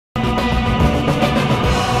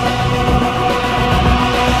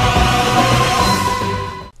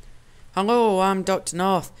Hello, I'm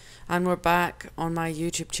DoctorNoth, and we're back on my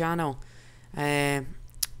YouTube channel. This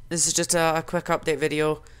is just a quick update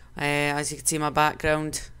video. As you can see my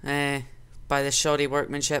background, by the shoddy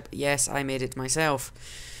workmanship, yes, I made it myself.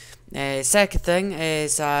 Second thing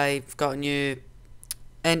is I've got a new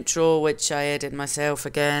intro which I edited myself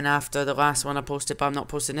again after the last one I posted, but I'm not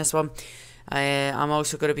posting this one. I'm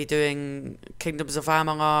also going to be doing Kingdoms of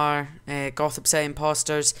Amalur, Gotham City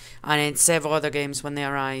Imposters, and then several other games when they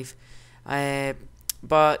arrive.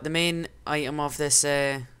 But the main item of this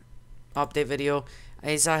update video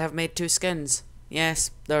is I have made two skins.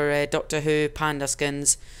 Yes, they're Doctor Who panda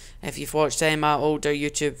skins. If you've watched any of my older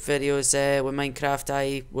YouTube videos with Minecraft,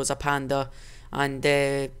 I was a panda, and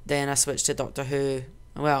then I switched to Doctor Who.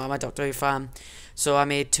 Well, I'm a Doctor Who fan, so I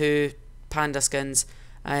made two panda skins.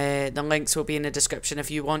 The links will be in the description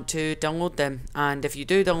if you want to download them, and if you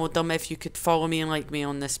do download them, if you could follow me and like me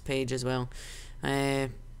on this page as well.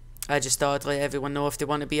 I just thought I'd let everyone know if they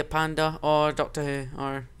want to be a panda or Doctor Who,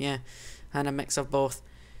 or yeah, and a mix of both.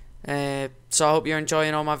 So I hope you're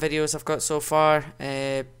enjoying all my videos I've got so far.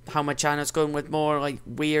 How my channel's going with more like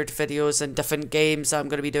weird videos and different games that I'm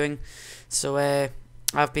going to be doing. So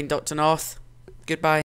I've been DoctorNoth. Goodbye.